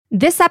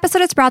This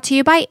episode is brought to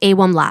you by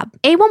A1 Lab.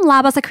 A1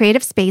 Lab is a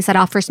creative space that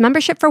offers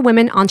membership for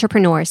women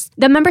entrepreneurs.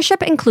 The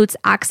membership includes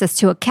access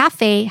to a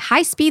cafe,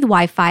 high-speed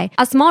Wi-Fi,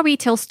 a small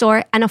retail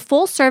store, and a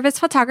full-service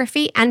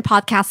photography and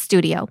podcast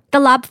studio.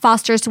 The lab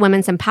fosters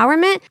women's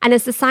empowerment and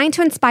is designed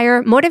to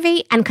inspire,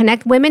 motivate, and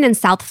connect women in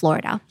South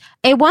Florida.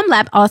 A1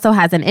 Lab also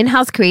has an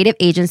in-house creative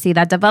agency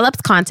that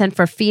develops content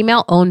for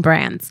female-owned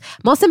brands.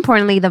 Most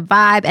importantly, the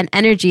vibe and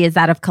energy is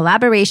that of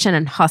collaboration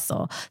and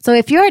hustle. So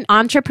if you're an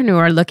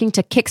entrepreneur looking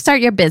to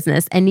kickstart your business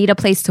and need a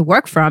place to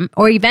work from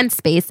or event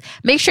space,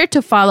 make sure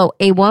to follow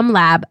A1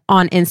 Lab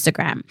on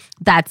Instagram.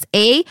 That's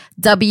AWOMLAB.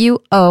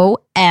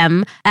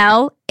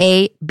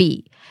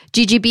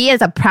 GGB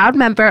is a proud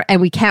member,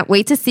 and we can't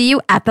wait to see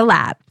you at the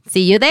lab.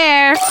 See you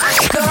there.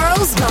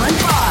 Girls Gone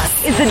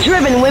Boss is the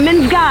driven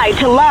women's guide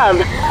to love,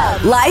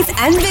 life,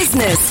 and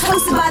business.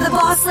 Hosted by the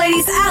boss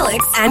ladies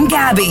Alex and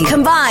Gabby.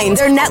 Combined,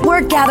 their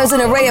network gathers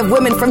an array of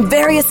women from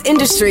various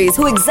industries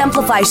who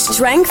exemplify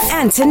strength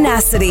and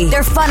tenacity.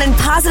 Their fun and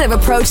positive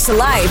approach to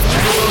life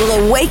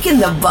will awaken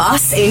the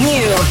boss in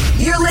you.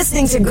 You're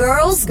listening to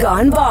Girls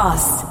Gone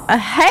Boss.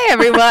 Hey,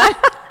 everyone.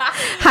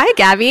 Hi,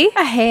 Gabby.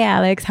 Hey,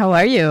 Alex. How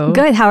are you?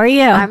 Good. How are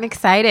you? I'm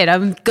excited.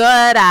 I'm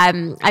good.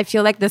 I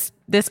feel like this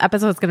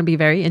episode is going to be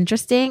very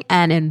interesting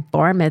and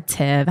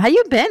informative. How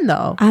you been,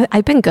 though?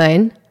 I've been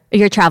good.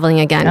 You're traveling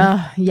again.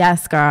 Oh,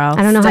 yes, girl.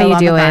 I don't know how you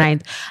do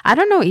it. I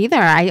don't know either.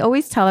 I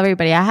always tell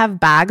everybody I have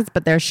bags,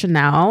 but they're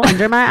Chanel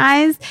under my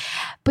eyes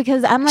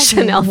because I'm like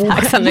Chanel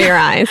bags under your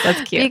eyes.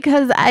 That's cute.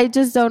 Because I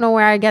just don't know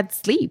where I get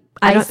sleep.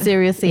 I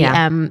seriously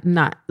am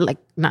not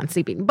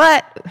sleeping.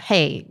 But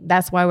hey,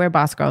 that's why we're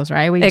boss girls,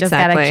 right? We just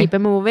gotta keep it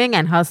moving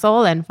and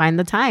hustle and find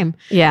the time.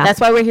 Yeah. That's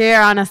why we're here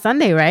on a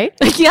Sunday, right?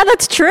 Yeah,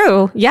 that's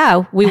true.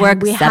 Yeah. We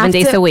work 7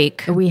 days a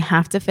week. We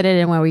have to fit it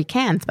in where we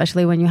can,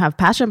 especially when you have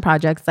passion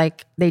projects,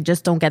 like they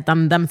just don't get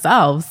them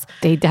themselves.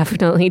 They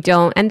definitely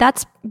don't. And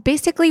that's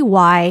basically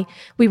why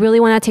we really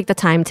want to take the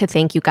time to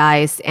thank you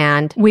guys.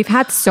 And we've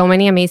had so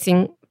many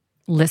amazing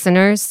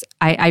listeners.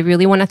 I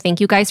really want to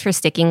thank you guys for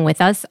sticking with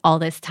us all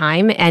this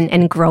time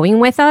and growing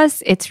with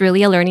us. It's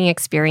really a learning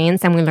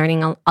experience, and we're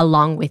learning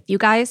along with you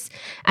guys.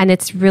 And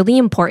it's really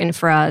important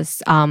for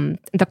us,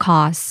 the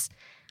cause,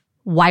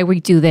 why we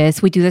do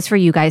this. We do this for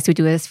you guys. We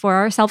do this for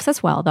ourselves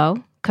as well,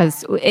 though,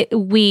 because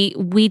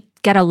we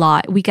get a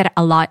lot. We get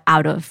a lot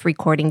out of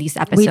recording these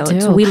episodes. We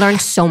do. We learn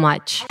so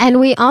much. And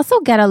we also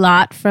get a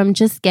lot from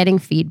just getting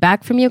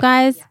feedback from you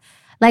guys.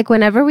 Like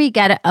whenever we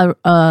get a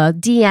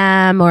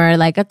DM or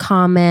like a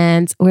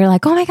comment, we're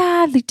like, oh my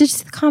God, did you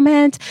see the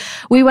comment?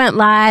 We went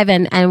live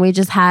and we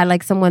just had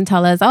like someone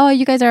tell us, oh,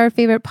 you guys are our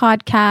favorite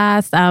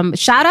podcast.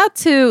 Shout out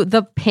to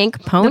the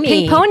Pink Pony. The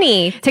Pink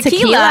Pony.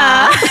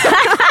 Tequila.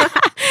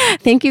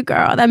 Thank you,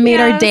 girl. That made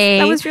our day.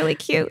 That was really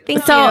cute. Thank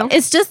you. So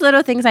it's just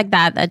little things like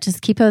that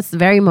just keep us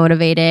very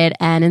motivated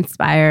and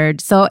inspired.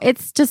 So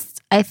it's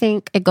just, I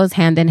think it goes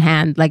hand in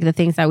hand. Like the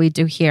things that we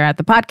do here at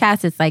the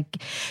podcast, it's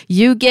like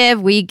you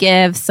give, we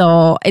give.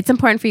 So it's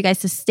important for you guys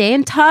to stay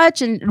in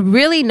touch and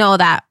really know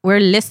that we're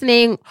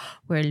listening.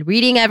 We're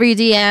reading every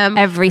DM.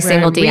 Every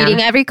single DM.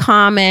 Reading every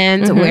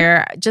comment. Mm-hmm.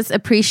 We're just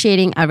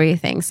appreciating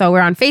everything. So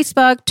we're on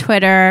Facebook,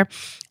 Twitter,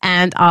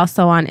 and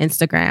also on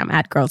Instagram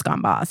at Girls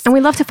Gone Boss. And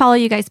we love to follow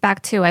you guys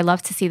back too. I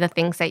love to see the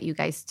things that you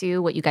guys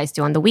do, what you guys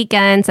do on the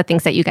weekends, the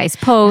things that you guys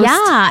post.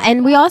 Yeah.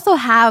 And we also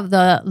have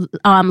the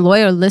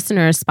loyal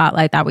listeners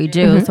spotlight that we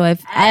do. Mm-hmm. So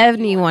if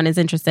anyone is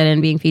interested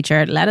in being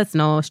featured, let us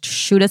know.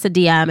 Shoot us a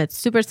DM. It's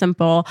super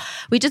simple.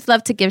 We just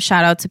love to give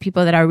shout out to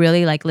people that are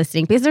really like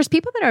listening, because there's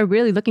people that are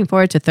really looking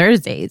forward to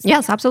Thursdays.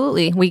 Yes,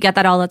 absolutely. We get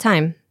that all the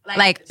time.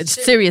 Like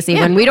seriously,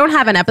 when we don't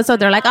have an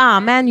episode, they're like, oh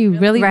man, we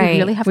really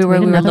have to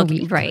wait another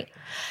week. Right.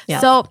 Yeah.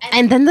 So,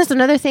 and then there's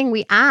another thing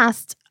we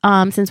asked,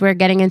 since we're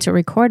getting into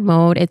record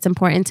mode, it's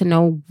important to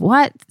know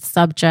what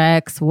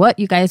subjects, what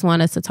you guys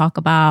want us to talk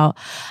about.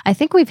 I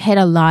think we've hit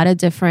a lot of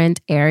different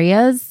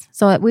areas.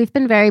 So we've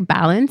been very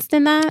balanced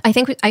in that. I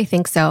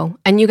think so.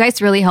 And you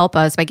guys really help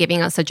us by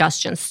giving us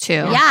suggestions too.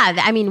 Yeah.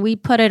 I mean, we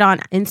put it on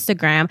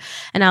Instagram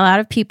and a lot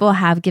of people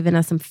have given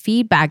us some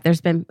feedback. There's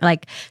been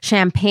like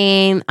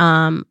Champagne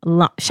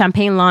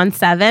Lawn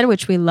 7,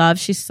 which we love.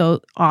 She's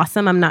so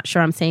awesome. I'm not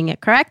sure I'm saying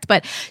it correct,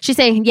 but she's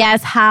saying,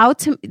 yes,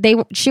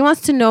 she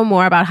wants to know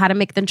more about how to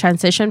make the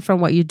transition from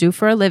what you do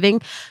for a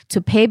living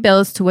to pay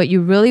bills to what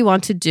you really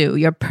want to do,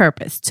 your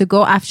purpose, to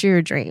go after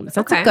your dreams.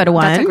 That's a good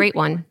one. That's a great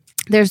one.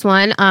 There's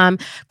one,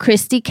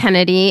 Christy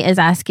Kennedy is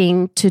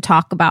asking to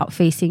talk about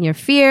facing your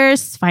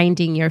fears,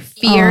 finding your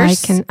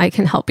fears. Oh, I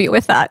can help you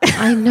with that.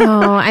 I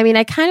know. I mean,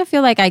 I kind of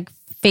feel like I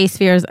face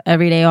fears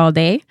every day, all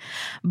day,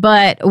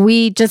 but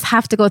we just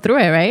have to go through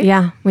it, right?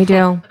 Yeah, we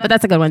do. But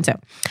that's a good one too.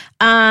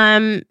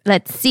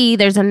 Let's see.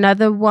 There's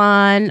another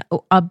one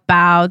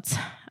about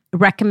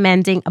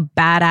recommending a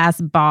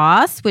badass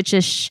boss, which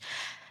is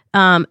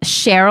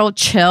Cheryl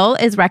Chill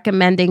is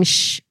recommending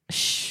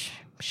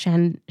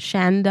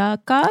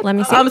Shandaka. Let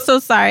me see. I'm so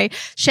sorry.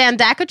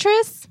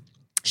 Shandakatrice.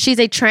 She's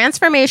a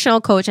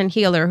transformational coach and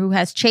healer who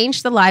has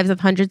changed the lives of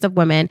hundreds of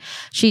women.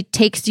 She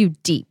takes you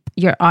deep.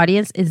 your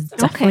audience is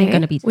definitely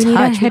going to be We touched.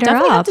 need to hit her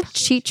definitely up. have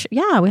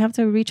to we have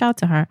to reach out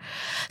to her.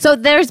 So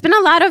there's been a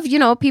lot of,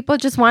 people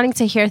just wanting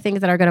to hear things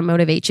that are going to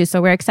motivate you.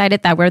 So we're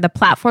excited that we're the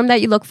platform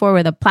that you look for.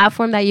 We're the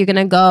platform that you're going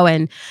to go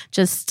and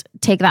just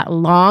take that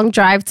long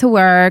drive to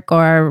work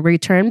or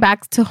return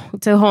back to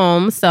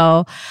home.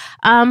 So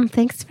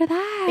thanks for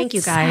that. Thank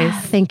you, guys.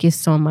 Thank you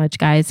so much,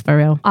 guys, for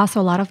real. Also,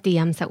 a lot of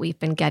DMs that we've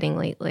been getting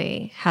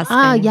lately has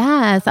been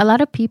Yes. A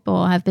lot of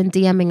people have been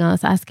DMing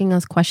us, asking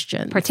us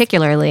questions.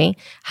 particularly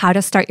how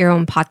to start your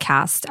own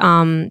podcast.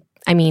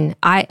 I mean,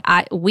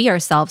 we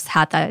ourselves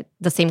had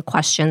the same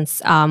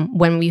questions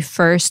when we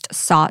first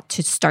sought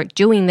to start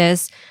doing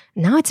this.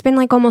 Now it's been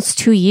like almost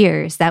 2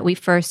 years that we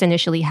first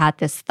initially had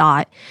this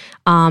thought.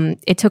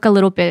 It took a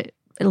little bit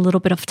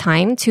of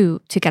time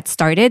to get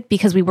started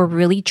because we were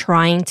really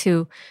trying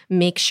to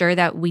make sure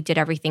that we did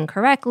everything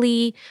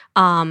correctly,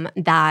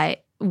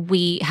 that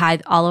we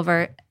had all of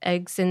our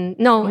eggs in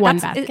One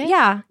basket?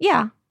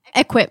 Yeah.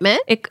 Equipment.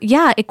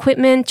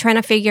 Equipment, trying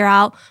to figure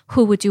out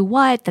who would do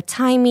what, the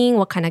timing,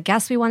 what kind of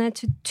guests we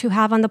wanted to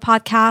have on the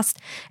podcast.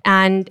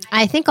 And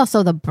I think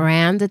also the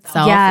brand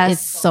itself Yes. is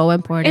so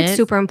important. it's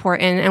super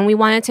important. And we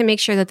wanted to make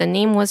sure that the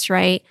name was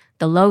right,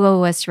 the logo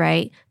was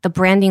right, the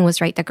branding was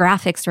right, the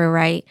graphics were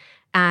right.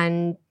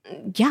 And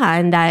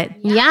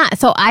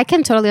So I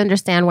can totally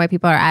understand why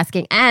people are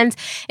asking. And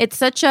it's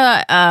such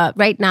a,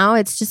 right now,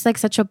 it's just like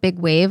such a big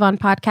wave on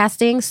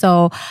podcasting.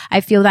 So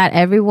I feel that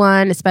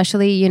everyone,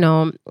 especially,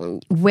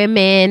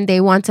 women,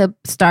 they want to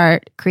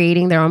start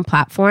creating their own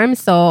platform.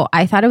 So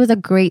I thought it was a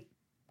great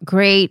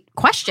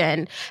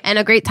question and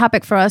a great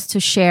topic for us to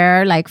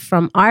share, like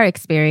from our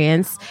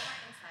experience.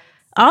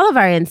 All of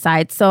our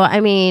insights. So,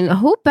 I mean,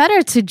 who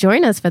better to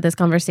join us for this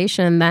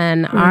conversation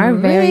than our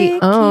very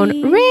own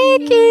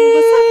Ricky?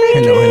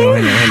 Hello.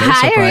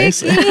 Hi,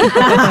 Surprise. Ricky.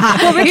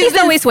 well, Ricky's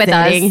always with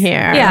us. Sitting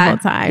here the whole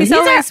time. He's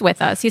always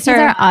with us. He's He's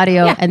our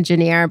audio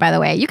engineer, by the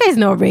way. You guys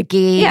know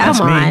Ricky. Yeah,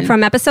 Come on.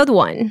 from episode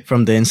 1.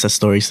 From the Insta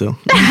stories too.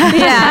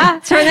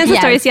 Yeah, from Insta Yes.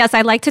 stories. Yes,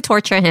 I like to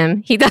torture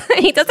him. He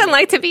doesn't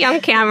like to be on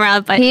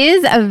camera, but He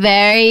is a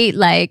very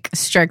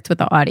strict with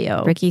the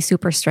audio. Ricky's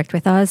super strict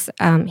with us.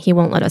 He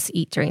won't let us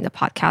eat during the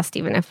podcast,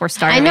 even if we're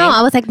starving. I know.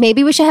 I was like,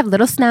 maybe we should have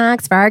little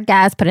snacks for our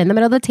guests, put it in the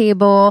middle of the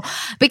table.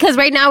 Because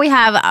right now we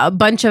have a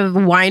bunch of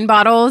wine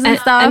bottles and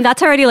stuff. And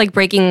that's already like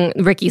breaking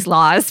Ricky's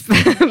laws.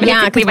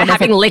 Yeah, Basically, by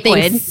having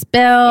liquid. things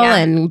spill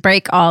and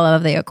break all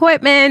of the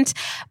equipment.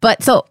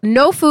 But so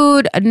no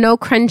food, no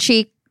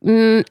crunchy,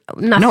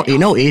 nothing.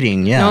 No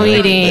eating. Yeah. No like-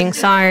 eating.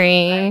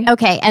 Sorry.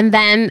 Okay, and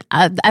then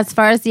as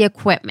far as the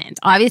equipment,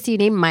 obviously you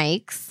need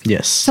mics.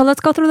 Yes. So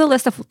let's go through the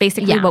list of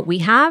basically Yeah. what we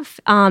have.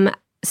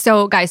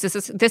 So guys,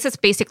 this is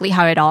basically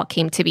how it all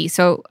came to be.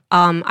 So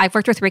I've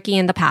worked with Ricky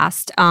in the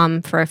past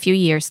for a few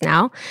years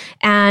now,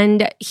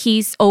 and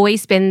he's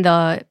always been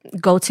the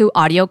go-to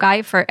audio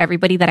guy for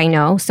everybody that I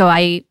know. So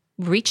I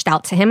reached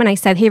out to him and I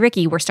said, "Hey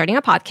Ricky, we're starting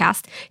a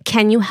podcast.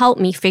 Can you help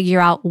me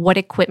figure out what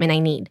equipment I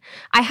need?"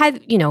 I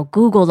had,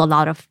 Googled a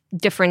lot of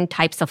different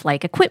types of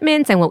like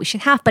equipment and what we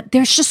should have, but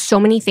there's just so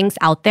many things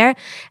out there,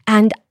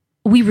 and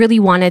we really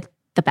wanted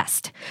the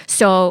best.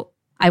 So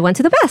I went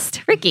to the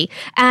best, Ricky.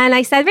 And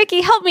I said,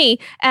 "Ricky, help me."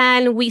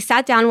 And we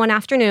sat down one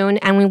afternoon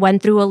and we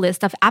went through a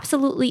list of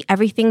absolutely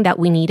everything that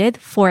we needed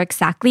for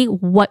exactly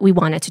what we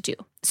wanted to do.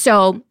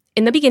 So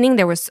in the beginning,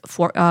 there was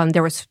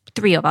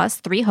 3 of us,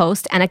 3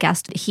 hosts and a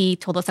guest. He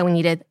told us that we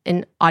needed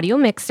an audio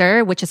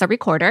mixer, which is a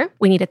recorder.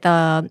 We needed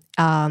the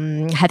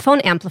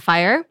headphone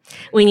amplifier.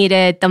 We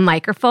needed the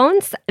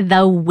microphones,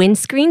 the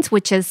windscreens,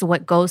 which is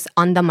what goes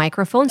on the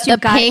microphones. The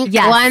pink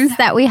ones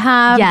that we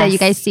have that you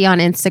guys see on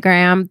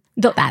Instagram.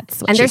 That's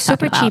what and they're she's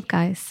talking super about. cheap,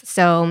 guys.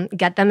 So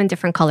get them in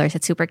different colors.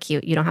 It's super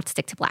cute. You don't have to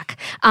stick to black.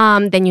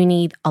 Then you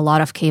need a lot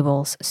of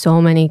cables.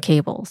 So many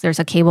cables. There's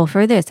a cable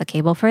for this, a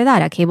cable for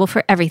that, a cable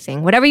for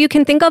everything. Whatever you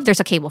can think of, there's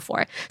a cable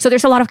for. So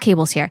there's a lot of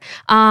cables here.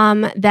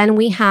 Then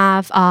we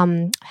have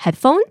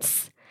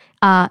headphones,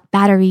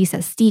 batteries,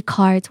 SD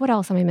cards. What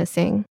else am I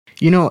missing?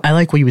 I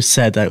like what you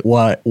said, that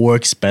what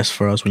works best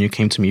for us when you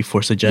came to me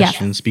for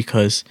suggestions,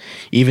 because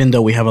even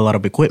though we have a lot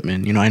of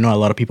equipment, I know a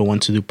lot of people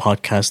want to do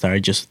podcasts that are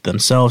just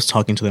themselves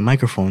talking to the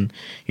microphone.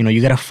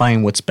 You got to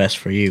find what's best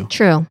for you.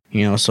 True.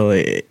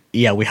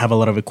 We have a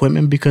lot of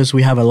equipment because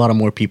we have a lot of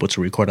more people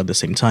to record at the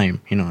same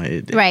time.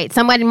 Right.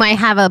 Someone might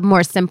have a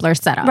more simpler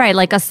setup. Right.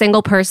 Like a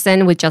single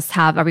person would just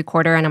have a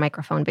recorder and a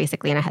microphone,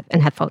 basically,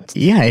 and headphones.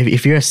 Yeah,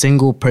 if you're a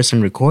single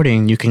person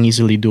recording, you can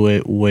easily do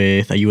it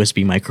with a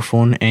USB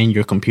microphone and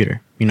your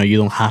computer. You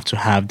don't have to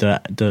have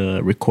the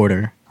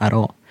recorder at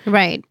all.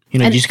 Right. You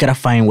just got to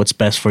find what's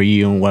best for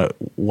you and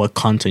what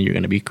content you're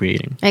going to be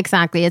creating.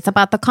 Exactly. It's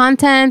about the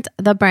content,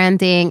 the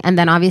branding, and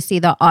then obviously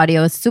the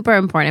audio is super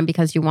important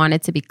because you want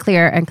it to be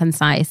clear and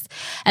concise.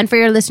 And for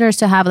your listeners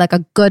to have like a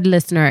good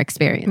listener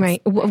experience.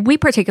 Right. We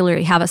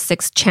particularly have a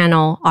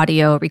 6-channel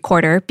audio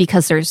recorder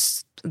because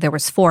there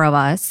was 4 of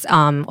us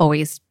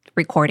always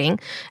recording,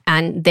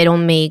 and they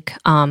don't make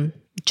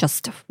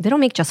just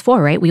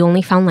 4, right? We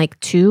only found like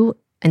 2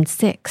 and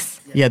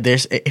 6. Yeah,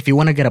 if you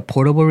want to get a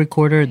portable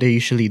recorder, they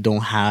usually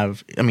don't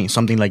have,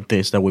 something like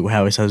this that we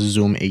have. It has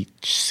Zoom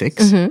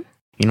H6.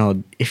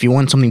 If you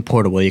want something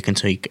portable, you can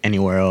take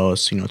anywhere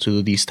else, to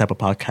do these type of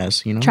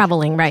podcasts,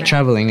 Traveling, right.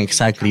 Traveling,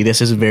 exactly.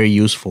 This is very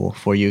useful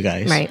for you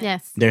guys. Right.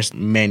 Yes. There's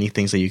many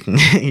things that you can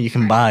you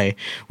can buy,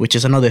 which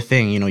is another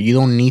thing. You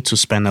don't need to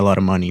spend a lot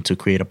of money to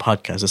create a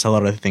podcast. There's a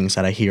lot of things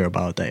that I hear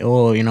about that, I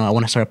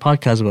want to start a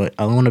podcast, but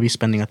I don't want to be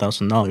spending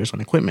 $1,000 on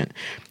equipment.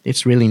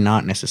 It's really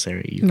not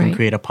necessary. You can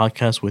create a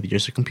podcast with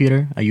just a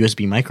computer, a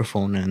USB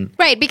microphone, and...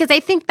 Right, because I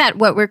think that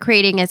what we're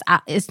creating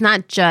is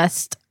not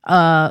just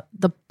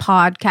the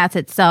podcast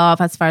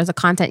itself as far as the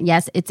content.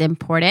 Yes, it's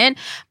important,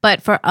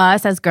 but for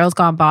us as Girls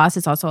Gone Boss,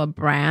 it's also a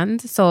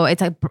brand, so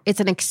it's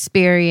an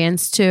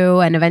experience too,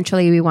 and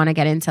eventually we want to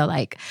get into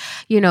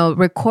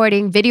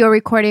video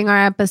recording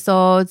our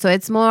episodes, so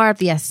it's more of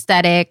the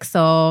aesthetic.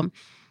 So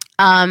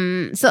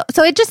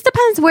it just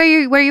depends where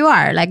you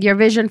are, like your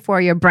vision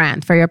for your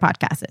brand, for your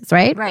podcast is,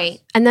 right?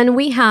 Right. And then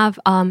we have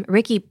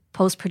Ricky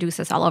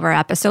post-produces all of our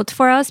episodes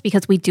for us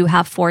because we do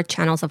have 4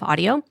 channels of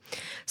audio.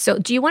 So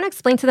do you want to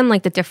explain to them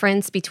the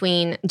difference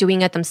between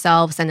doing it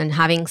themselves and then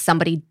having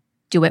somebody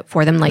do it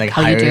for them, like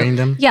how you do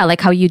them? Yeah,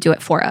 like how you do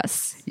it for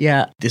us.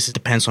 Yeah, this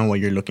depends on what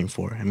you're looking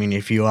for.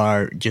 If you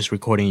are just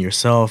recording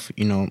yourself,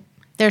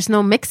 there's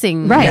no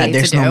mixing. Right. Yeah,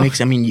 there's no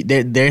mix.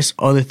 There's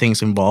other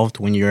things involved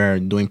when you're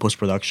doing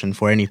post-production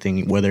for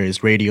anything, whether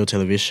it's radio,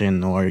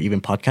 television, or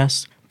even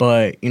podcasts.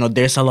 But,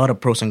 there's a lot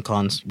of pros and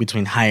cons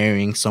between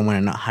hiring someone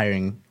and not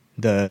hiring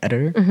the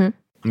editor.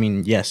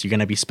 Mm-hmm. Yes, you're going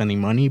to be spending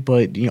money,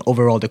 but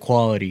overall the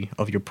quality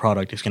of your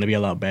product is going to be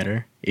a lot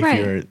better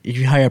if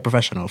you hire a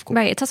professional, of course.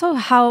 Right. It's also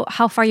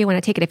how far you want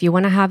to take it. If you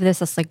want to have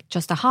this as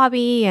just a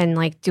hobby and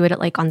do it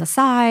on the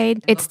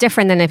side, it's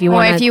different than if you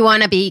want. Or if you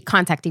want to be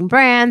contacting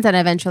brands and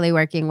eventually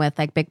working with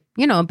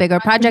bigger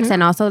projects,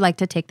 and also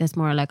to take this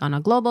more on a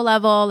global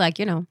level,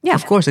 Yeah,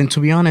 of course. And to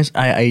be honest,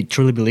 I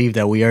truly believe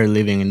that we are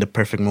living in the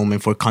perfect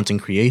moment for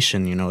content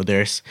creation.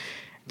 There's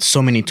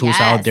so many tools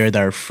out there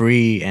that are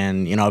free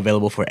and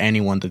available for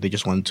anyone that they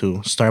just want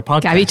to start a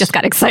podcast. Gabby just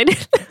got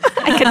excited.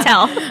 I could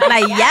tell.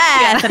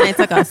 Yes. And I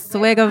took a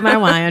swig of my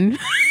wine.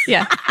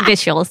 Yeah,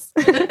 visuals.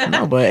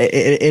 No, but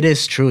it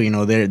is true.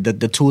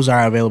 The tools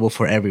are available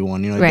for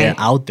everyone. They're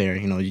out there.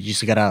 You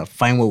just gotta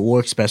find what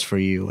works best for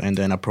you and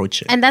then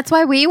approach it. And that's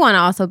why we want to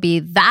also be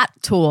that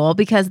tool,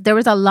 because there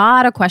was a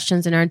lot of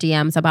questions in our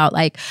DMs about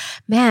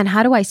man,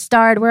 how do I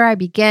start? Where I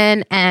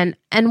begin? And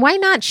why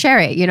not share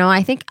it?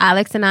 I think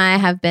Alex and I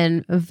have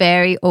been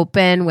very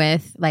open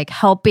with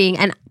helping,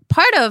 and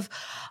part of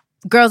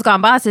Girls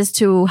Gone Boss is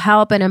to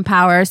help and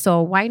empower.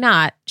 So why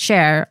not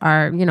share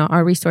our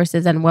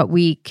resources and what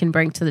we can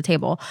bring to the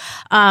table?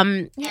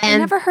 And it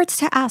never hurts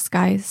to ask,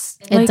 guys.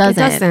 It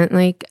doesn't.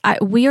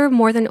 We are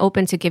more than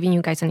open to giving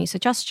you guys any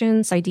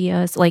suggestions,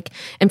 ideas,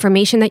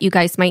 information that you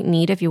guys might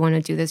need if you want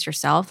to do this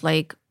yourself.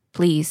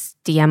 Please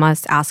DM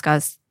us, ask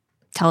us,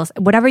 tell us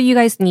whatever you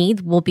guys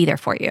need. We'll be there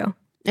for you.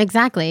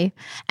 Exactly.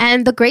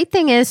 And the great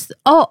thing is,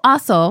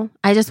 also,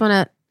 I just want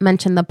to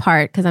mention the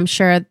part, because I'm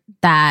sure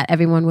that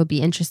everyone would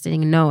be interested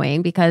in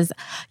knowing, because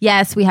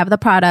yes, we have the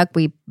product,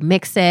 we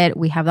mix it,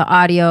 we have the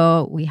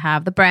audio, we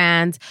have the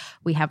brand,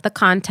 we have the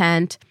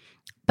content,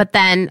 but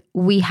then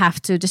we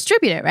have to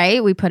distribute it,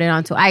 right? We put it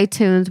onto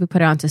iTunes, we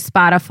put it onto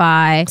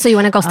Spotify. So you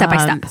want to go step by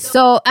step.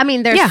 So,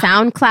 there's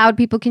SoundCloud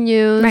people can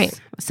use.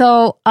 Right.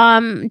 So,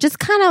 just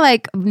kind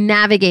of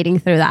navigating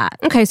through that.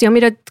 Okay. So you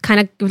want me to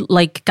kind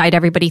of guide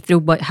everybody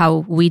through how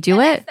we do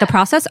it, the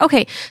process?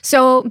 Okay.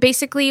 So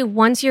basically,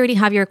 once you already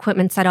have your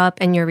equipment set up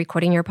and you're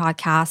recording your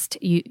podcast,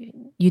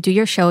 you do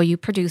your show, you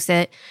produce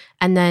it.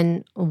 And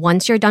then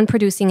once you're done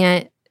producing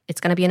it, it's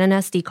going to be in an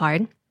SD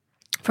card.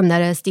 From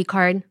that SD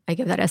card, I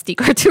give that SD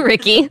card to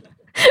Ricky.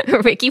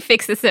 Ricky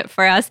fixes it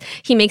for us.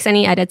 He makes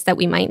any edits that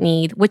we might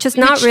need, which is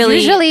not really...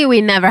 Usually we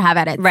never have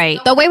edits.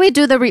 Right. The way we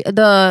do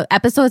the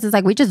episodes is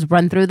we just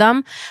run through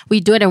them.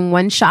 We do it in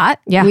one shot.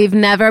 Yeah. We've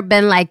never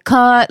been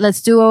cut,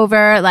 let's do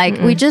over.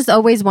 We just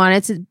always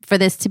wanted for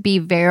this to be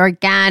very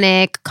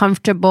organic,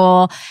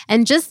 comfortable,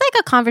 and just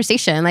a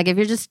conversation. If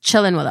you're just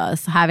chilling with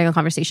us, having a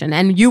conversation,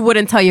 and you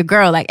wouldn't tell your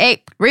girl,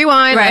 hey,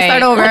 rewind, right. Let's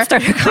start over. Let's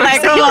start a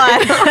conversation.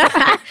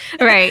 Come on.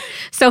 Right.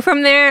 So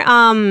from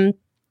there...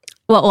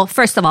 Well,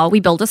 first of all, we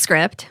build a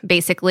script.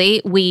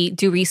 Basically, we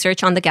do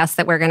research on the guests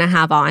that we're going to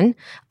have on.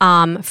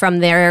 From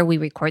there, we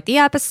record the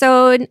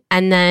episode,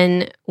 and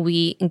then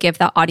we give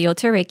the audio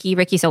to Ricky.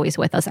 Ricky's always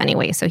with us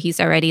anyway, so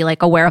he's already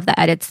aware of the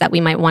edits that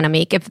we might want to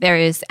make if there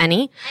is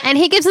any. And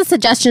he gives us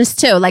suggestions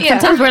too.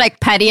 Sometimes we're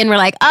petty and we're oh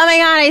my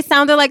God, I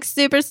sounded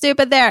super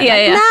stupid there.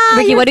 Yeah. Nah,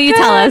 Ricky, what do you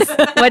tell us?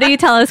 What do you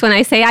tell us when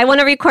I say I want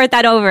to record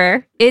that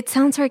over? It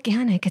sounds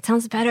organic. It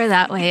sounds better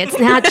that way. It's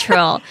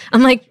natural.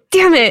 I'm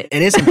damn it.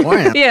 It is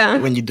important. Yeah.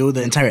 When you do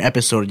the entire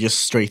episode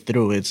just straight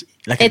through, it's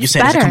you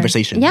said, better. it's a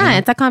conversation. Yeah,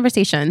 it's a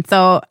conversation.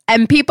 So,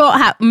 and people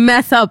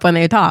mess up when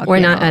they talk. We're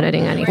not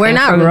editing anything. We're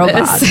not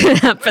robots. We're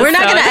not going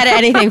to edit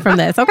anything from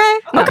this, okay?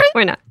 No, okay.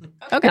 We're not.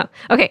 Okay. No.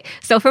 Okay.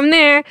 So from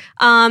there,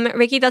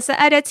 Ricky does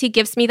the edits. He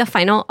gives me the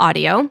final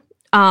audio.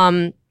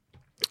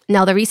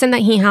 Now, the reason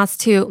that he has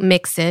to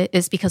mix it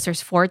is because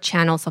there's 4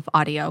 channels of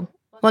audio.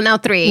 Well, now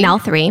 3. Now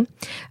 3. Do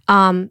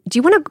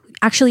you want to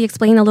actually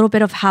explain a little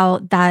bit of how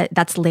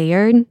that's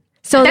layered?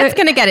 So that's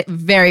going to get it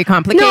very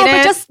complicated. No,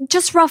 but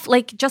just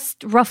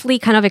roughly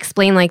kind of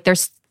explain like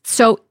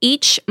so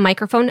each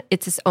microphone,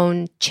 it's its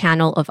own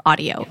channel of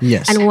audio.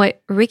 Yes. And what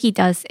Ricky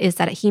does is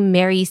that he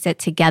marries it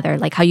together,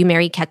 like how you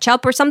marry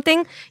ketchup or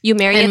something. You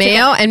marry and it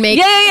mayo together. and make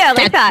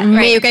like that. Mayo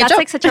Right. ketchup. That's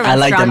like such a restaurant I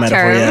like that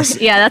metaphor, term.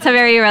 yes. Yeah, that's a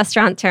very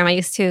restaurant term. I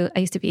used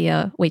to be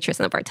a waitress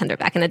and a bartender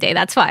back in the day.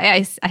 That's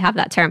why I have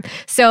that term.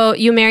 So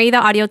you marry the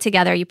audio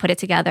together, you put it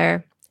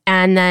together,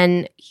 and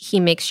then he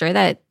makes sure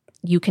that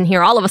you can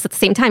hear all of us at the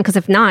same time, because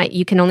if not,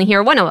 you can only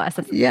hear one of us.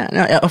 Yeah,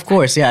 no, of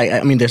course. Yeah,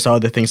 I mean, there's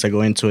other things that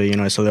go into it.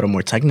 It's a little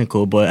more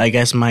technical, but I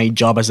guess my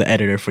job as the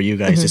editor for you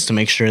guys is to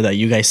make sure that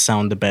you guys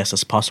sound the best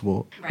as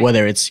possible. Right.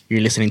 Whether it's you're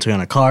listening to it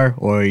on a car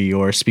or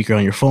your speaker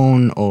on your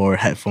phone or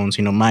headphones,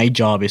 my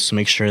job is to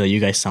make sure that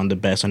you guys sound the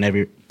best on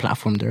every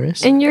platform there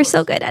is. And you're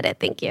so good at it.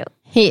 Thank you.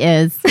 He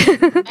is.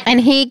 And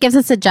he gives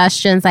us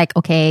suggestions like,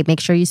 okay, make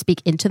sure you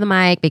speak into the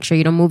mic. Make sure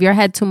you don't move your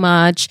head too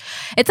much.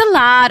 It's a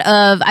lot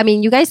of,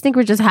 you guys think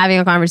we're just having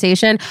a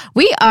conversation.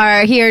 We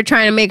are here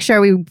trying to make sure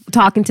we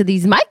talk into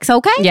these mics,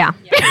 okay? Yeah.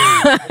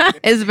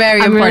 It's very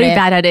I'm important. really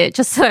bad at it,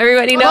 just so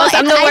everybody knows.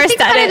 I'm the worst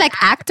at it. Like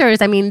actors,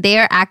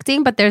 they're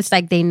acting, but there's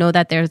they know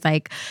that there's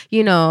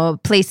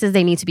places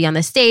they need to be on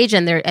the stage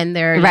and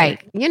they're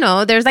right.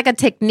 There's a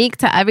technique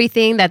to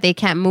everything that they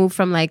can't move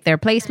from their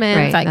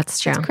placements. Right, that's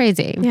true. It's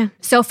crazy. Yeah.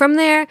 So from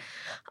there,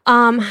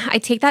 I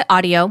take that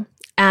audio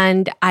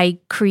and I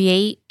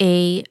create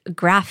a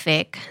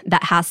graphic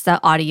that has the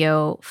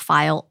audio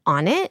file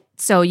on it.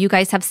 So you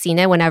guys have seen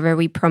it whenever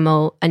we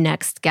promote a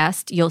next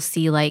guest. You'll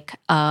see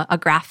a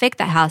graphic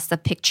that has the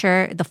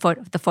picture, the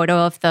photo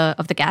of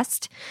the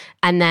guest,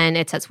 and then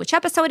it says which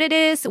episode it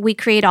is. We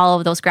create all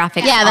of those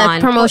graphics. Yeah,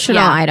 the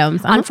promotional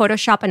items on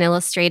Photoshop and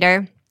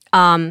Illustrator.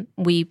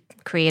 We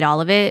create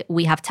all of it.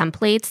 We have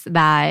templates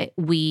that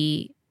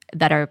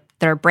are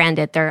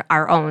branded. They're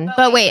our own.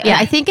 But wait,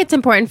 I think it's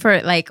important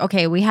for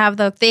okay, we have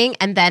the thing,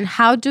 and then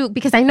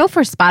because I know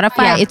for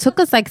Spotify, it took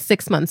us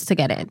 6 months to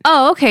get in.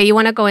 Oh, okay. You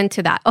want to go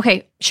into that?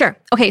 Okay, sure.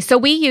 Okay, so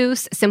we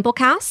use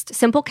Simplecast.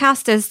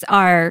 Simplecast is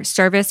our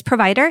service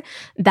provider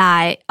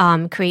that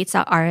creates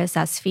a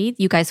RSS feed.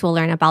 You guys will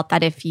learn about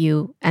that if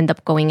you end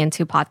up going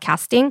into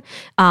podcasting.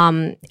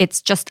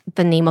 It's just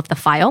the name of the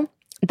file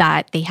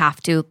that they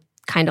have to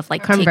kind of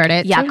convert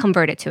it. Yeah,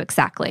 convert it to,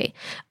 exactly.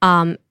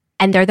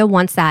 And they're the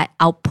ones that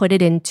output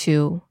it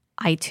into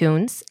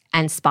iTunes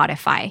and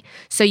Spotify.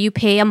 So you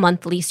pay a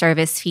monthly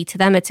service fee to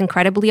them. It's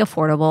incredibly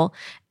affordable.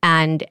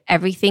 And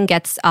everything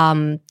gets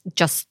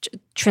just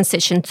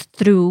transitioned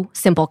through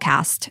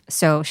Simplecast.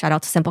 So shout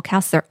out to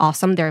Simplecast. They're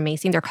awesome. They're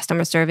amazing. Their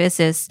customer service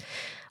is,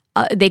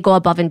 they go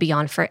above and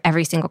beyond for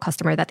every single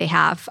customer that they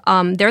have.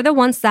 They're the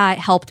ones that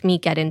helped me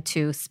get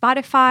into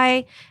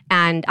Spotify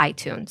and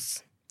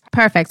iTunes.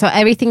 Perfect. So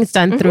everything's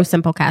done through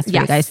Simplecast for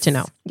you guys to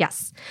know.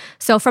 Yes.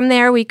 So from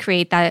there, we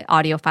create that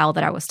audio file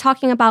that I was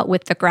talking about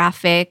with the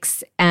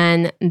graphics.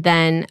 And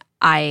then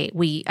I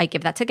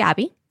give that to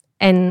Gabby.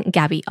 And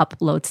Gabby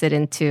uploads it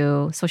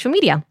into social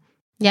media.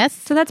 Yes.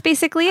 So that's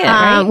basically it,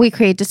 right? We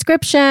create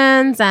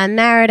descriptions and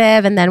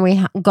narrative, and then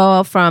we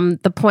go from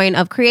the point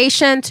of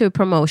creation to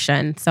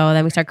promotion. So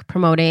then we start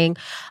promoting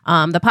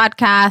the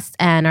podcast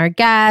and our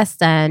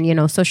guests,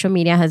 and social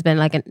media has been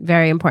a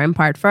very important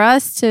part for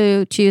us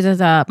to choose as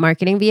a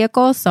marketing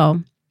vehicle.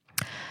 So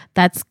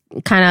that's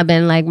kind of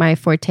been my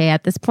forte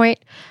at this point.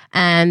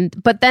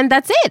 But then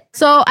that's it.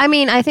 So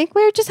I think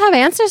we just have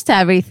answers to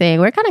everything.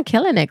 We're kind of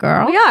killing it,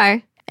 girl. We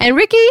are. And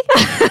Ricky,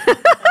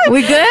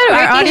 we good?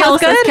 Our audio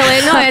good?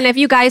 No, and if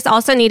you guys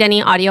also need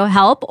any audio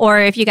help, or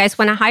if you guys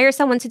want to hire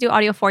someone to do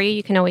audio for you,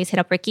 you can always hit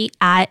up Ricky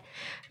at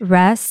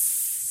Res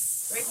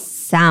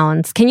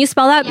Sounds. Can you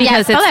spell that?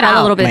 Because it's spelled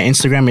a little bit. My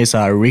Instagram is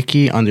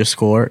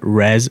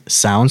Ricky_Rez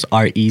Sounds,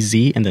 REZ,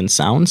 and then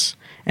sounds.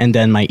 And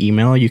then my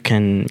email, you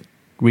can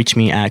reach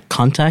me at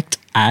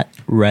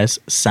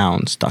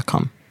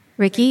contact@rezsounds.com.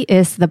 Ricky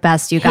is the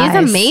best, you guys.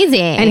 He's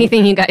amazing.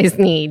 Anything you guys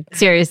need,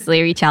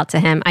 seriously, reach out to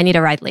him. I need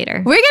a ride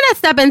later. We're going to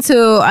step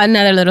into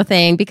another little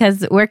thing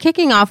because we're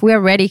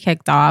already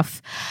kicked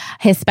off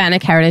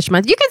Hispanic Heritage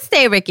Month. You can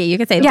stay, Ricky. You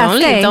can say,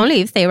 don't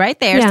leave. Stay right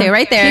there. Yeah. Stay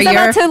right there. He's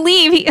about to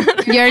leave.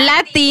 You're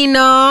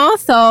Latino.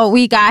 So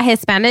we got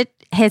Hispanic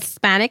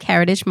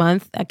Heritage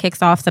Month that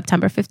kicks off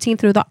September 15th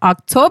through the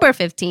October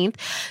 15th.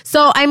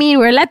 So,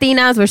 we're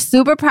Latinas. We're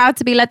super proud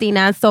to be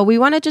Latinas. So we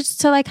wanted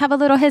just to have a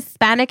little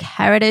Hispanic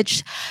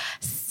Heritage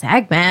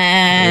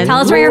segment. Tell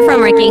us where you're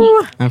from, Ricky.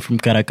 I'm from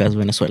Caracas,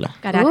 Venezuela.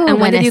 And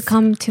when did you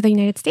come to the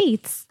United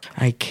States?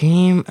 I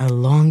came a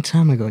long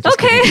time ago.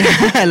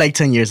 Okay.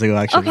 10 years ago,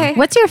 actually. Okay.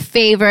 What's your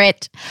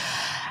favorite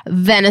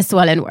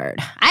Venezuelan word?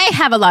 I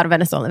have a lot of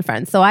Venezuelan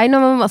friends, so I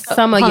know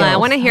some of you. I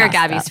want to hear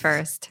Gabby's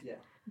first. Yeah.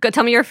 Go,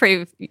 tell me your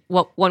favorite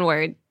one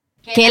word.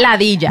 Que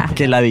ladilla.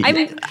 Que ladilla. I've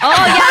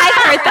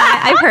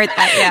heard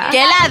that. Yeah.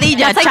 Que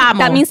ladilla, chamo.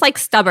 That means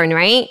stubborn,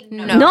 right?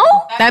 No?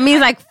 That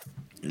means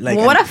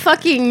what a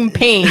fucking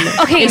pain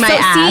okay, in my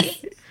ass.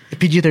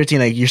 PG-13,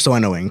 like you're so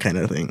annoying kind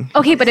of thing.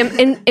 Okay, but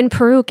in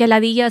Peru,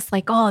 quesadilla is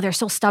like, oh, they're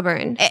so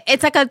stubborn.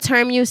 It's like a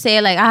term you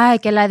say, like, ay,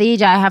 que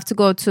ladilla, I have to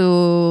go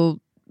to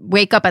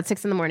wake up at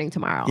 6 a.m.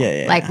 tomorrow.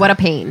 Yeah. Like, what a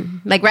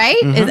pain. Like,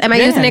 right? Am I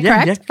Yeah, using it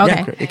yeah, correct? Yeah,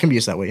 Okay. yeah, it can be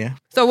used that way, yeah.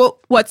 So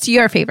what's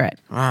your favorite?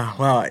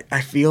 Well,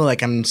 I feel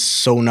like I'm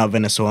so not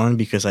Venezuelan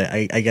because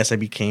I guess I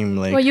became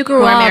like... Well, you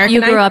grew More up. You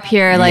Americanized? grew up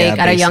here, like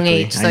Yeah, at a young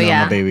basically. age. So I know,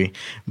 yeah, I'm a baby.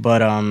 But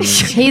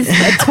He's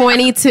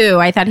 22.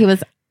 I thought he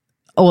was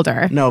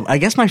older. no, I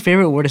guess my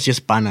favorite word is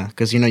just pana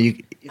because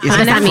it's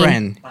Pana like mean?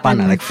 friend.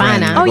 Pana, like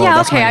friend. Pana. Oh Well, yeah,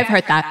 that's okay, my- I've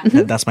heard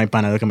that. That's my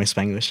pana. Look at my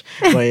Spanglish.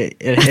 But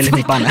él es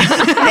mi pana.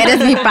 Eres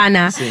mi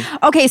pana.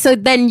 Okay, so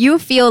then you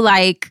feel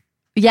like,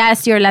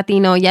 yes, you're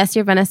Latino, yes,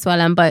 you're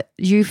Venezuelan, but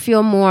you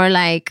feel more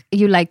like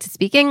you like to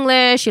speak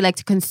English, you like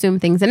to consume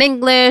things in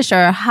English,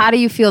 or how do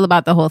you feel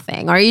about the whole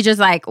thing? Or are you just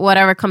like,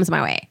 whatever comes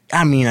my way?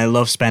 I mean, I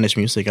love Spanish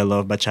music. I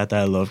love bachata.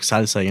 I love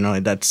salsa.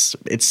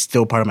 It's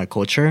still part of my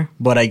culture.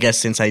 But I guess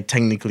since I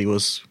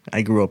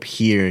grew up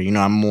here,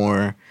 I'm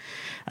more,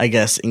 I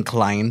guess,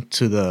 inclined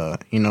to the,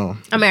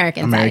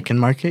 American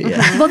market.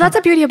 Yeah. Well, that's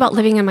the beauty about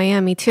living in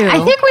Miami too.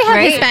 I think we have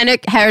right?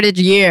 Hispanic Heritage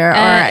Year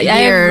or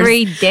years.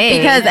 every day.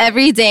 Because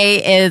every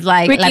day is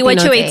like Ricky, Latino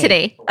what you Day. ate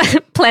today?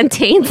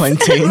 Plantains.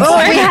 Plantains. Oh,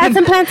 we had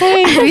some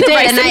plantains. We did,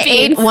 Rice and and I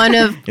ate beans. one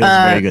of was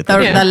very good. the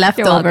Yeah.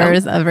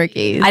 leftovers of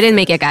Ricky's. I didn't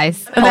make it,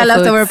 guys. The Whole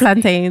leftover Foods.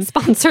 plantains.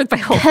 Sponsored by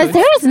Whole Because Foods.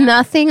 there is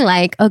nothing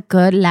like a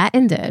good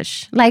Latin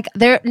dish. Like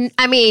there's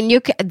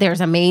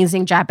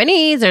amazing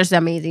Japanese, there's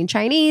amazing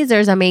Chinese,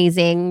 there's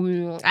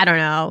amazing, I don't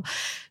know,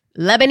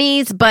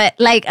 Lebanese, but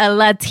like a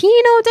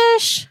Latino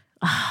dish,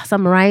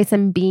 some rice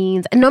and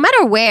beans, and no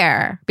matter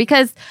where,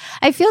 because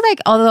I feel like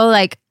although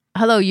like,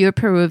 hello, you're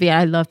Peruvian,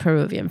 I love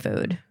Peruvian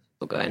food.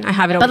 So good. I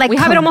have it. But, like, we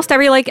have it almost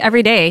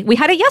every day. We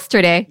had it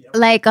yesterday.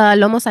 Like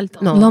lomo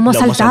saltado. No. Lomo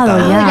saltado,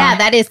 saltado. Oh, Yeah. yeah,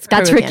 that's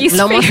Peruvian. Ricky's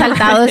Lomo favorite.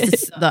 saltado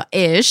is the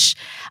ish.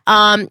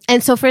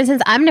 And so, for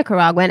instance, I'm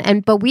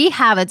Nicaraguan, but we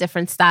have a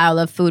different style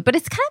of food, but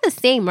it's kind of the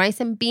same, rice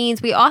and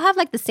beans. We all have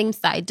like the same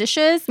side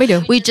dishes. We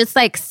do. We just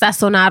like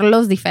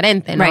sazonarlos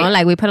diferente, no? Right.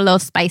 Like we put a little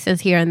spices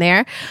here and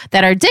there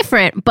that are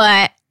different,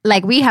 but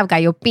like we have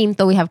gallo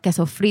pinto, we have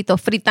queso frito,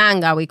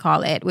 fritanga, we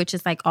call it, which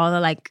is like all the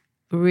like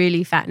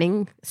really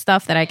fattening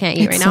stuff that I can't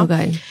eat right now.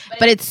 good.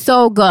 But it's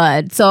so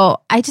good.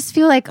 So I just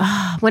feel like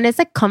when it's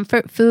like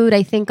comfort food,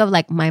 I think of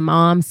like my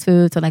mom's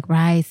food. So like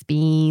rice,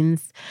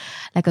 beans,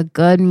 like a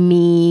good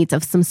meat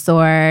of some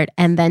sort.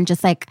 And then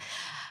just like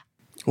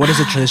What is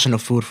the traditional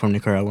food from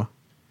Nicaragua?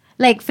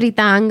 like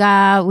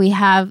fritanga. We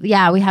have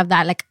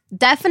that. Like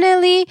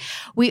definitely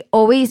we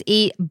always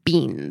eat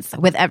beans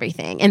with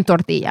everything and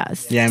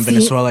tortillas. Yeah, in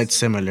Venezuela, it's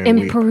similar.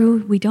 In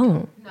Peru, we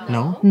don't.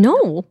 No?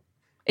 No.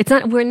 It's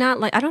not, we're not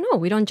like, I don't know.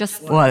 We don't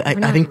just. Well, I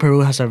think Peru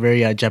has a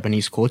very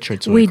Japanese culture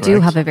to we it, do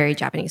correct? have a very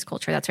Japanese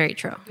culture. That's very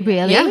true.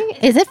 Really? Yeah.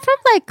 Is it from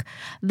like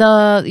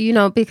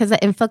because the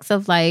influx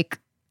of like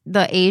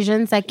the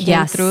Asians that came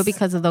Yes. through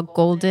because of the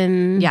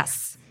golden?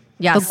 Yes.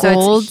 Yeah. The So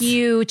gold. it's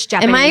huge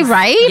Japanese. Am I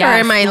right or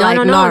am I, like,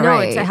 no, not no,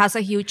 right? It has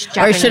a huge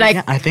Japanese. Or should I?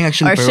 Yeah, I think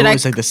actually Or Peru should I-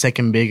 is like the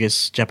second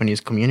biggest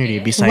Japanese community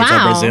besides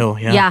Wow. Brazil.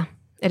 Yeah. Yeah,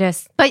 it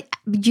is. But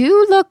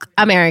you look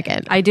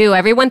American. I do.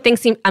 Everyone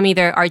thinks I'm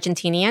either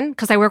Argentinian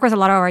because I work with a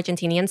lot of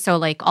Argentinians. So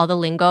like all the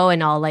lingo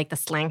and all like the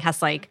slang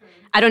has like,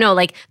 I don't know,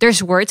 like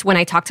there's words when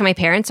I talk to my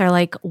parents are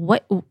like,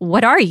 what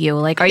are you?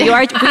 Like, are you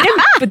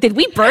did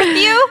we birth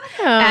you?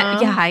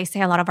 Yeah, I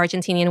say a lot of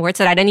Argentinian words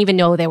that I didn't even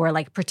know they were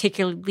like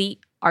particularly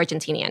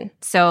Argentinian.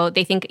 So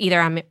they think either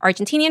I'm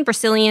Argentinian,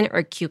 Brazilian,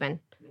 or Cuban.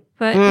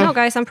 But no,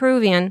 guys, I'm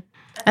Peruvian.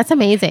 That's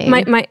amazing.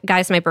 My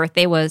my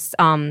birthday was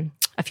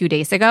a few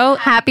days ago.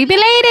 Happy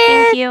belated.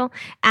 Thank you.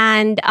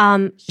 And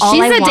all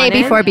She's I a day wanted-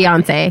 before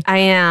Beyonce. I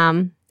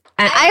am.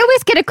 And I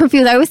always get it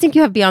confused. I always think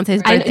you have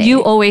Beyonce's I, birthday.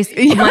 you always,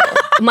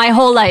 my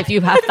whole life, you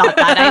have thought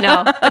that. I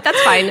know, but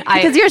that's fine.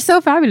 because you're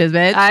so fabulous,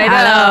 bitch. I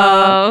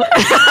know.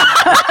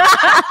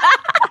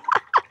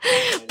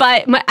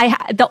 But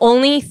the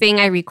only thing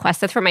I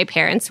requested from my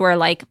parents were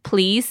like,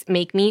 please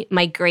make me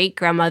my great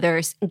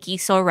grandmother's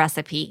guiso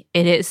recipe.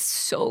 It is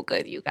so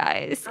good, you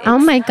guys. Oh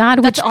my God,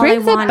 which That's all I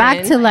brings it back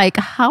wanted. to like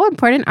how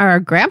important are our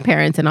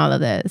grandparents in all of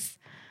this?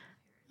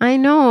 I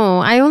know.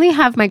 I only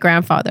have my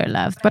grandfather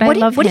left, but I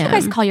love what him. do you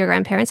guys call your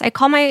grandparents? I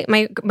call my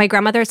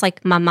grandmother's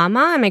like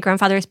mamama and my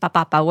grandfather's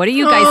papapa. What do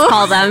you guys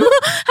call them?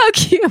 How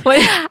cute.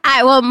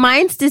 Well,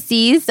 mine's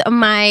deceased.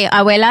 My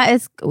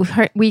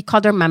abuela we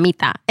called her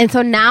mamita. And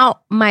so now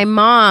my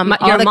mom,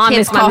 all your the mom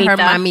kids is call her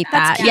mamita. mamita.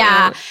 That's cute.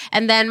 Yeah.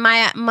 And then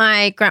my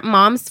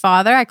mom's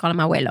father, I call him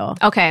abuelo.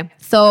 Okay.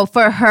 So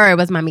for her, it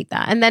was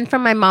mamita. And then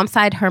from my mom's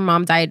side, her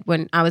mom died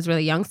when I was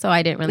really young, so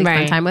I didn't really spend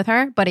Right. time with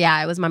her. But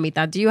yeah, it was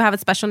mamita. Do you have a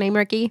special name,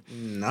 Ricky?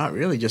 Not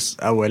really, just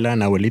abuela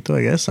and abuelito,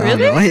 I guess. Really? I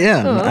don't know.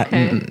 Yeah. Oh,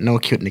 okay. No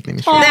cute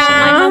nicknames. Oh, for us.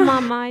 my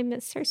mama, I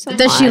miss her so much.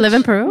 Does she live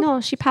in Peru? No,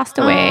 she passed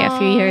away a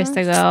few years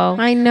ago.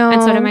 I know.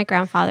 And so did my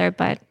grandfather,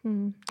 but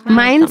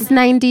Mine's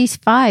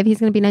 95. He's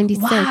going to be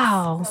 96.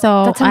 Wow.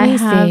 So That's I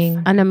amazing.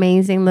 have an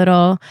amazing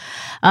little,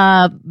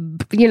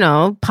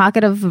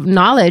 pocket of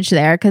knowledge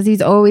there because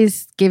he's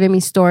always giving me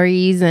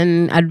stories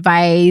and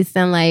advice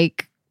and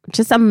like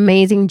just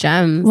amazing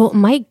gems. Well,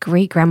 my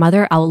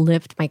great-grandmother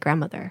outlived my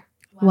grandmother.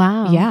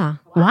 Wow. Yeah.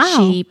 Wow.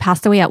 She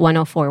passed away at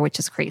 104, which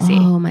is crazy.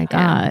 Oh my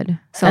God.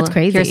 So that's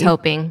crazy. Here's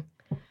hoping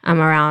I'm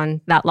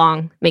around that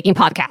long making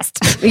podcasts.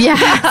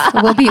 Yeah,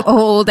 we'll be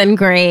old and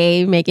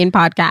gray making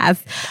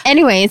podcasts.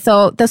 Anyway,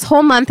 so this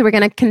whole month, we're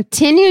going to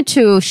continue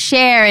to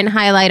share and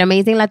highlight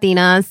amazing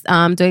Latinas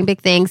doing big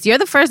things. You're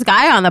the first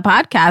guy on the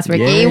podcast,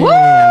 Ricky. Yay, Woo!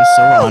 I'm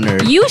so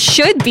honored. You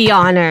should be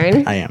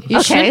honored. I am.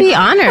 You should be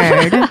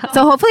honored.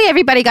 So hopefully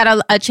everybody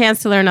got a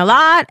chance to learn a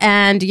lot.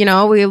 And, you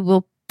know, we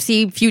will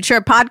see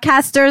future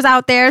podcasters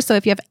out there. So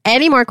if you have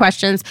any more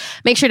questions,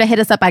 make sure to hit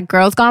us up at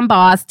Girls Gone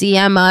Boss,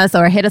 DM us,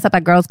 or hit us up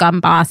at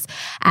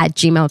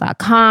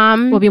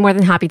girlsgoneboss@gmail.com. We'll be more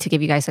than happy to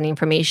give you guys any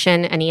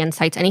information, any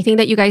insights, anything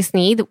that you guys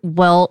need.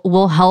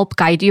 We'll help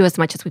guide you as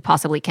much as we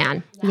possibly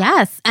can.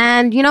 Yes.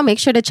 And, you know, make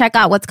sure to check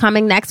out what's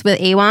coming next with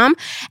AWOM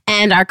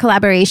and our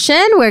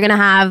collaboration. We're going to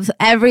have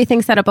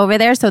everything set up over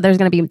there. So there's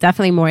going to be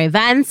definitely more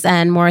events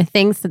and more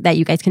things that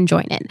you guys can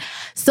join in.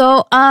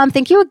 So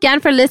thank you again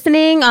for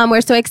listening.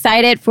 We're so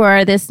excited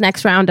for this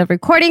next round of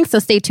recording. So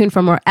stay tuned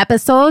for more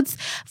episodes.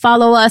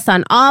 Follow us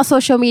on all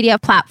social media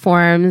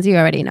platforms. You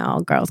already know,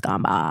 Girls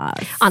Gone Boss.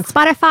 On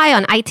Spotify,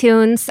 on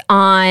iTunes,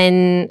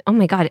 on, oh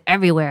my God,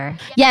 everywhere.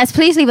 Yes,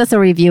 please leave us a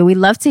review. We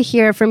love to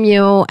hear from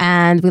you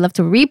and we love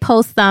to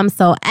repost them.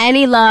 So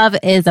any love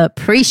is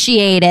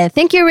appreciated.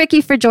 Thank you, Ricky,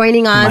 for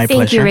joining us. My Thank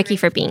pleasure. you, Ricky,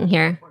 for being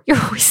here. You're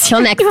always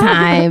Till next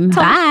time.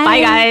 Bye.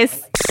 Bye,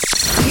 guys.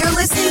 You're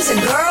listening to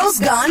Girls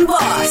Gone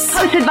Boss,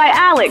 hosted by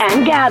Alex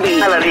and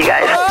Gabby. I love you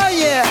guys. Oh,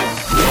 yeah.